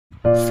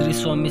श्री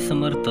स्वामी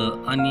समर्थ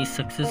आणि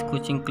success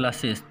coaching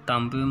classes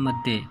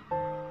तांबवेमध्ये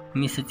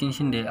मी सचिन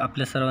शिंदे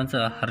आपल्या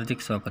सर्वांचं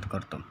हार्दिक स्वागत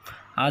करतो।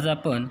 आज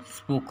आपण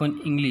स्पोकन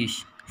इंग्लिश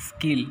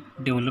स्किल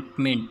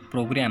डेव्हलपमेंट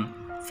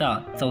प्रोग्रामचा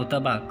चौथा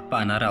भाग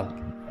पाहणार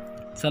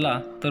आहोत। चला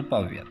तर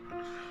पाहूया।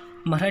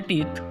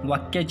 मराठीत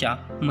वाक्याच्या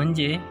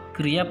म्हणजे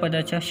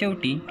क्रियापदाच्या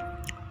शेवटी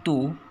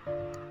तो,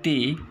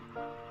 ते,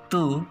 त,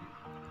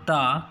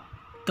 ता,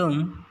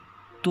 तम,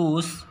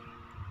 तोस,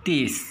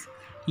 तेस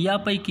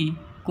यापैकी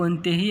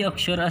कोणतेही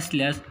अक्षर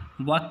असल्यास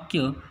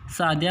वाक्य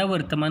साध्या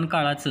वर्तमान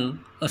काळाचं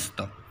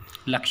असतं।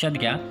 लक्षात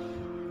घ्या,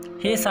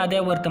 हे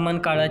साध्या वर्तमान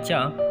काळाच्या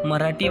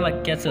मराठी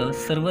वाक्याचं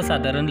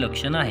सर्वसाधारण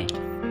लक्षण आहे।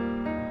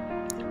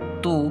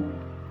 तो,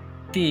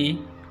 ते,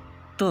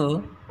 त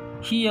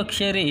ही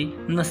अक्षरे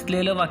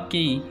नसलेलं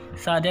वाक्यही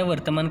साध्या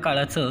वर्तमान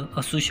काळाचं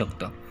असू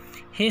शकतं।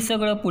 हे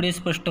सगळं पुढे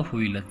स्पष्ट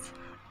होईलच।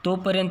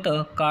 तोपर्यंत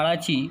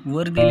काळाची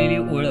वर दिलेली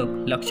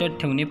ओळख लक्षात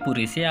ठेवणे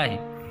पुरेसे आहे।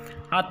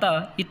 आता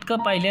इतकं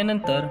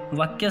पाहिल्यानंतर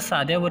वाक्य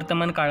साध्या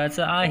वर्तमान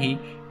काळाचं आहे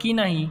की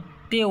नाही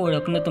ते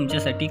ओळखणं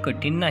तुमच्यासाठी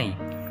कठीण नाही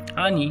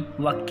आणि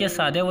वाक्य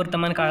साध्या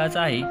वर्तमान काळाचं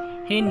आहे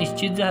हे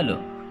निश्चित झालं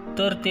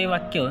तर ते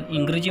वाक्य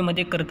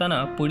इंग्रजीमध्ये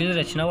करताना पुढील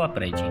रचना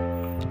वापरायची।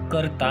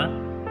 कर्ता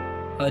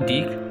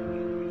अधिक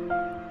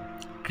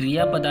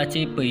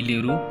क्रियापदाचे पहिले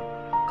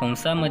रूप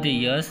कंसामध्ये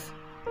यस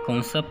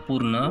कंस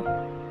पूर्ण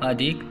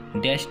अधिक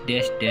डॅश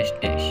डॅश डॅश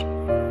डॅश।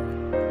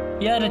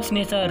 या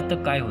रचनेचा अर्थ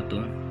काय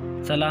होतो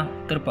चला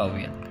तर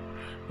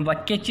पाहूयात।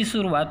 वाक्याची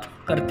सुरुवात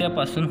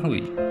कर्त्यापासून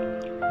होईल,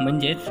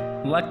 म्हणजेच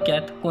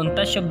वाक्यात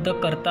कोणता शब्द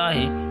कर्ता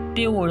आहे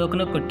ते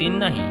ओळखणं कठीण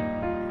नाही।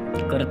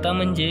 कर्ता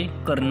म्हणजे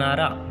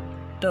करणारा,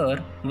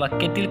 तर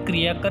वाक्यातील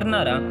क्रिया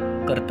करणारा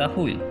कर्ता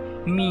होईल।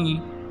 मी,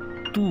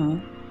 तू,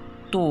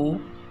 तो,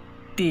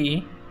 ते,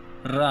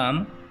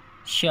 राम,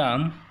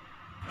 श्याम,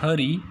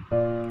 हरी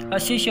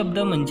असे शब्द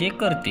म्हणजे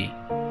कर्ते।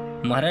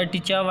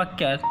 मराठीच्या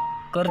वाक्यात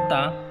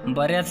कर्ता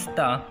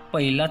बऱ्याचदा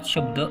पहिलाच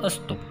शब्द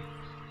असतो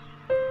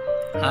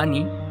आणि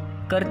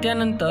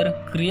कर्त्यानंतर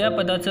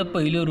क्रियापदाचं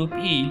पहिलं रूप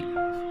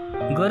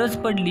येईल। गरज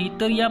पडली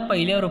तर या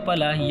पहिल्या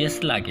रूपाला यस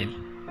लागेल।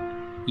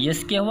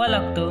 यस केव्हा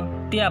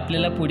लागतं ते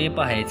आपल्याला पुढे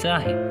पाहायचं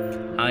आहे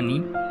आणि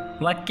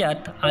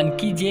वाक्यात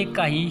आणखी जे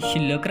काही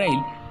शिल्लक राहील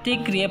ते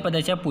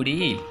क्रियापदाच्या पुढे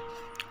येईल।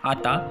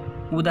 आता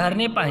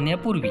उदाहरणे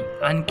पाहण्यापूर्वी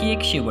आणखी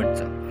एक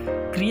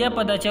शेवटचं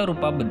क्रियापदाच्या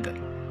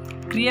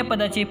रूपाबद्दल।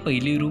 क्रियापदाचे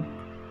पहिले रूप,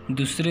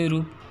 दुसरे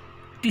रूप,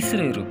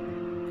 तिसरे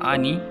रूप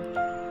आणि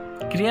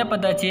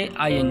क्रियापदाचे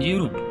आयएनजी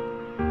रूप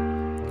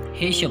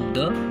हे शब्द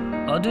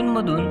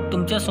अधूनमधून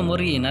तुमच्यासमोर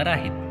येणार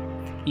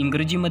आहेत।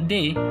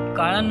 इंग्रजीमध्ये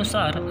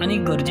काळानुसार आणि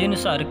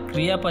गरजेनुसार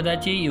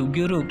क्रियापदाचे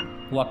योग्य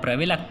रूप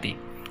वापरावे लागते।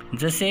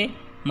 जसे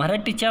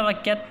मराठीच्या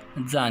वाक्यात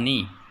जाणे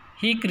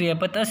हे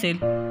क्रियापद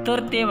असेल तर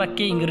ते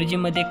वाक्य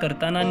इंग्रजीमध्ये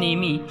करताना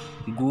नेहमी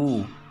गो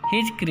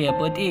हेच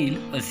क्रियापद येईल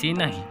असे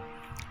नाही।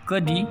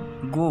 कधी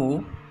गो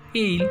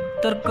येईल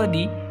तर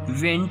कधी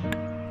वेंट,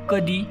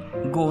 कधी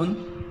गोन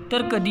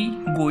तर कधी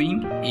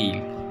गोईंग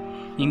येईल।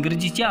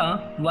 इंग्रजीच्या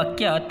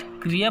वाक्यात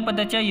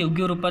क्रियापदाच्या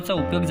योग्य रूपाचा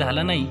उपयोग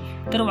झाला नाही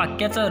तर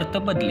वाक्याचा अर्थ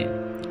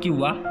बदलेल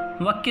किंवा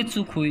वाक्य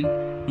चूक होईल।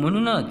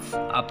 म्हणूनच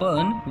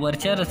आपण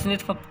वरच्या रचनेत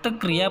फक्त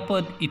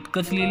क्रियापद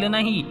इतकंच लिहिलं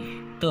नाही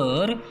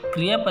तर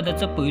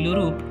क्रियापदाचं पहिलं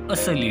रूप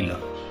असं लिहिलं।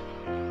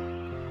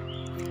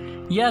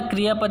 या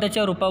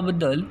क्रियापदाच्या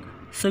रूपाबद्दल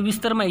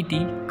सविस्तर माहिती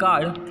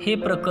काळ हे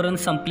प्रकरण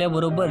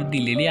संपल्याबरोबर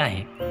दिलेले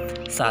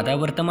आहे। साधा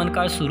वर्तमान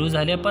काळ सुरू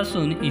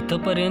झाल्यापासून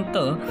इथपर्यंत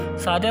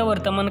साध्या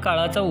वर्तमान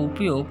काळाचा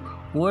उपयोग,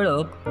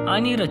 ओळख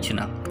आणि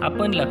रचना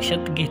आपण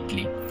लक्षात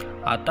घेतली।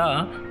 आता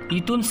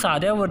इथून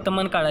साध्या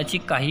वर्तमान काळाची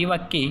काही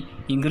वाक्ये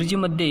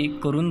इंग्रजीमध्ये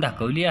करून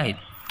दाखवली आहेत।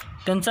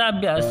 त्यांचा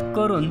अभ्यास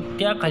करून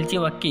त्या खालची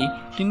वाक्ये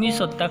तुम्ही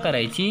स्वतः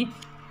करायची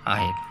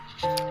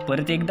आहेत।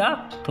 परत एकदा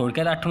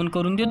थोडक्यात आठवण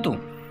करून देतो।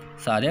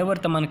 साध्या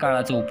वर्तमान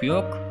काळाचा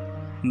उपयोग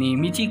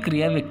नेहमीची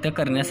क्रिया व्यक्त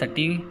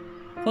करण्यासाठी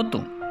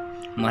होतो।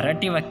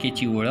 मराठी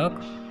वाक्याची ओळख,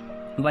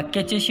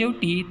 वाक्याच्या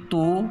शेवटी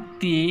तो,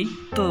 ते,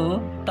 त,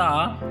 ता,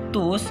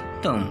 तोस,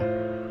 तम।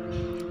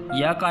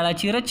 या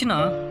काळाची रचना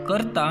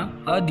कर्ता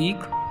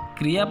अधिक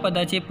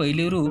क्रियापदाचे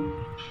पहिले रूप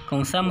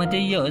कंसामध्ये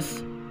यस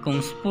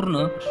कंस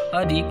पूर्ण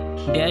अधिक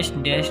डॅश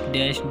डॅश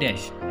डॅश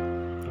डॅश।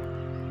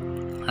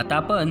 आता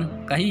आपण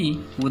काही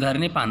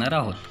उदाहरणे पाहणार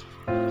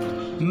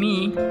आहोत।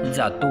 मी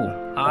जातो,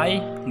 आय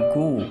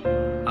गो,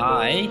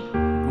 आय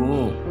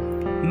गो।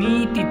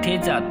 मी तिथे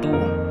जातो,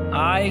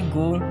 I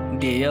go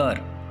there,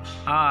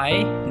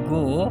 I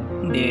go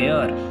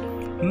there.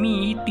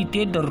 मी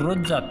तिथे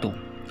दररोज जातो,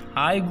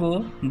 I go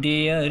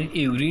there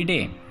every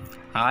day,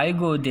 I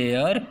go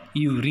there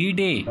every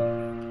day.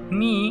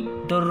 मी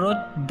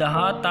दररोज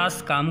 10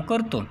 तास काम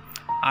करतो,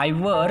 I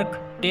work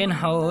 10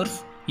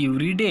 hours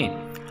every day,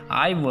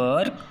 I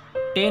work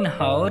 10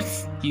 hours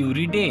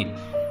every day.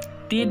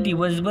 ते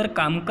दिवसभर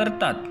काम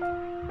करतात,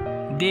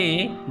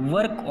 they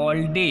work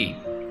all day,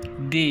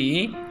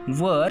 they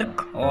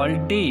work all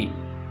day.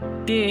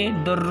 ते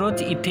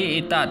दररोज इथे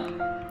येतात,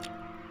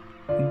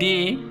 दे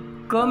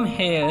कम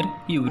हेअर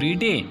एव्हरी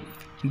डे,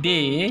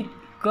 दे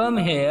कम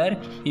हेअर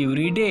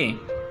एव्हरी डे।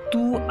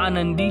 तू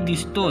आनंदी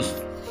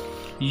दिसतोस.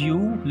 You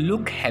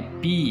look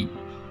happy.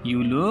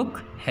 You look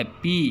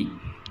happy.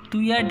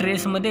 तू या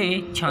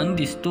ड्रेसमध्ये छान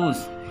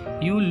दिसतोस.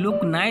 You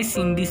look nice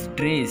in this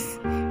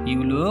dress.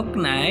 You look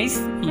nice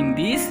in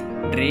this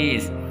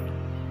dress.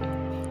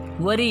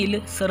 वरील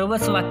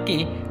सर्वच वाक्ये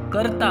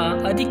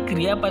कर्ता अधिक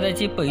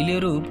क्रियापदाचे पहिले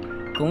रूप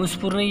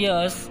कंसपूर्ण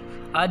यस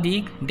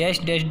अधिक डॅश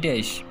डॅश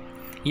डॅश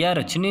या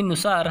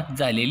रचनेनुसार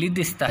झालेली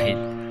दिसत आहेत.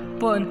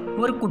 पण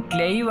वर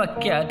कुठल्याही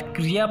वाक्यात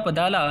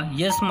क्रियापदाला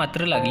यस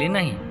मात्र लागले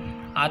नाही.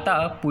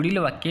 आता पुढील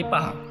वाक्य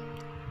पहा.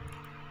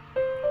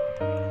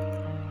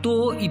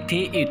 तो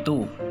इथे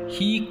येतो.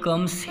 He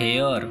comes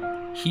hair.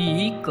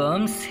 He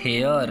comes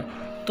hair.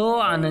 तो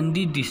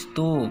आनंदी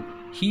दिसतो.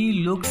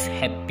 He looks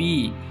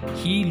happy.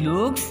 He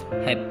looks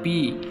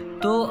happy.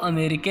 तो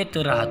अमेरिकेत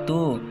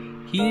राहतो.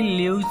 He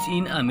lives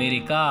in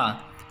America.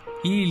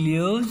 He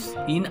lives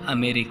in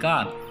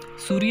America.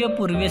 सूर्य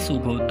पूर्वेस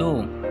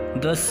उगवतो.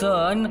 The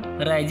sun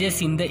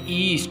rises in the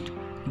east.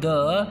 The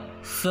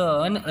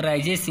sun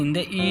rises in the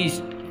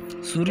east.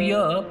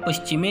 सूर्य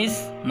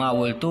पश्चिमेस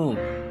मावळतो.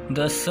 The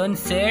sun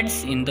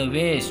sets in the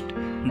waste.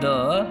 The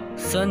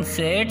sun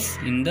sets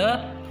in the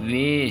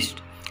waste.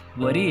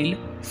 वरील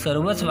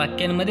सर्वच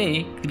वाक्यांमध्ये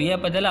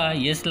क्रियापदाला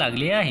yes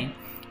लागले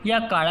आहे. या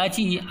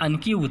काळाची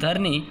आणखी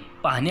उदाहरणे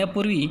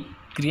पाहण्यापूर्वी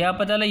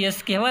क्रियापदाला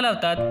यस केव्हा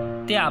लावतात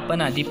ते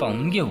आपण आधी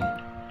पाहून घेऊ.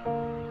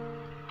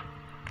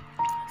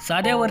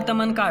 साध्या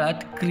वर्तमान काळात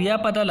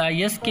क्रियापदाला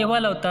यस केव्हा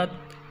लावतात.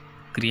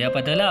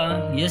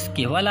 क्रियापदाला यस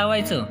केव्हा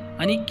लावायचं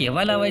आणि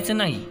केव्हा लावायचं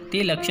नाही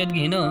ते लक्षात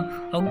घेणं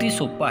अगदी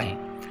सोपं आहे.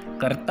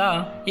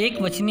 कर्ता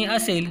एकवचनी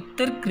असेल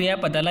तर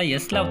क्रियापदाला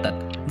यस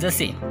लावतात.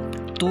 जसे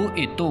तो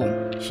येतो.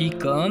 He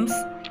comes.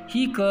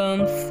 He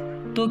comes.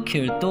 तो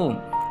खेळतो.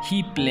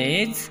 He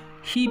plays.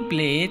 He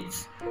plays.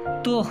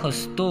 तो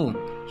हसतो.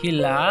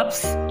 ही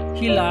लाप्स.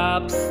 ही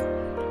लाप्स.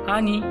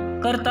 आणि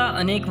कर्ता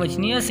अनेक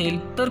वचनी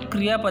असेल तर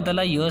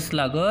क्रियापदाला यस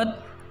लागत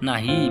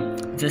नाही.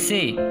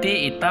 जसे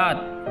ते येतात.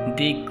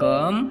 दे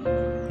कम.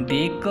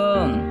 दे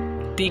कम.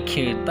 ते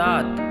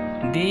खेळतात.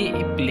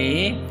 They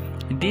play.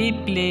 They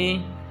play.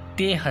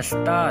 ते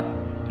हसतात.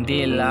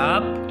 दे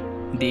लाप.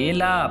 दे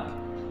लाप.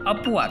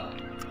 अपवाद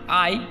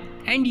आय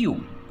अँड यू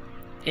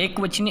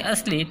एकवचनी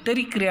असले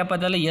तरी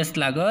क्रियापदाला यस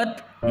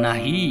लागत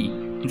नाही.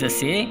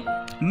 जसे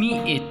मी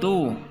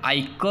येतो.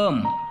 I come.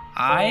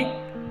 आय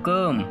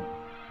कम.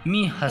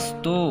 मी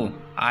हसतो.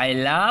 आय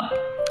लाप.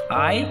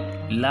 आय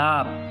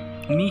लाप.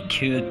 मी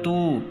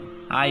खेळतो.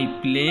 I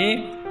play.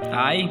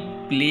 I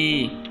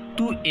play.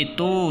 Tu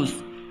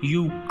येतोस.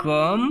 You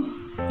come.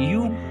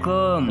 You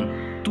come.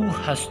 Tu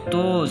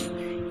हसतोस.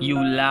 You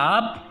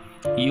लाप.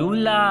 You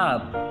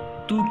लाप.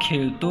 Tu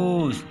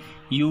खेळतोस.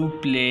 You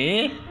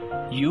play.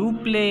 You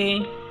play.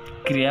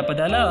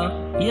 क्रियापदाला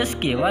yes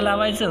केव्हा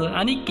लावायचं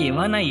आणि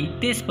केव्हा नाही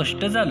ते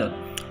स्पष्ट झालं.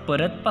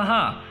 परत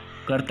पहा.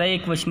 कर्ता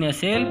एकवचनी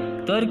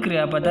असेल तर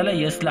क्रियापदाला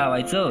यस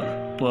लावायचं.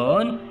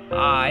 पण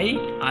आय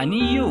आणि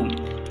यू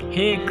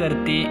हे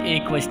कर्ते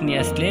एकवचनी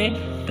असले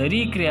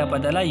तरी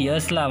क्रियापदाला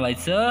यस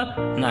लावायचं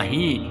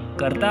नाही.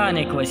 कर्ता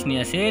अनेकवचनी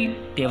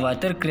असेल तेव्हा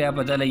तर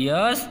क्रियापदाला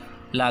यस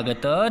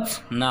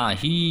लागतच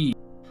नाही.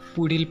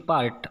 पुढील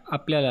पार्ट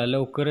आपल्याला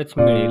लवकरच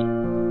मिळेल.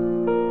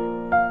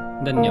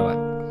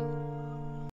 धन्यवाद.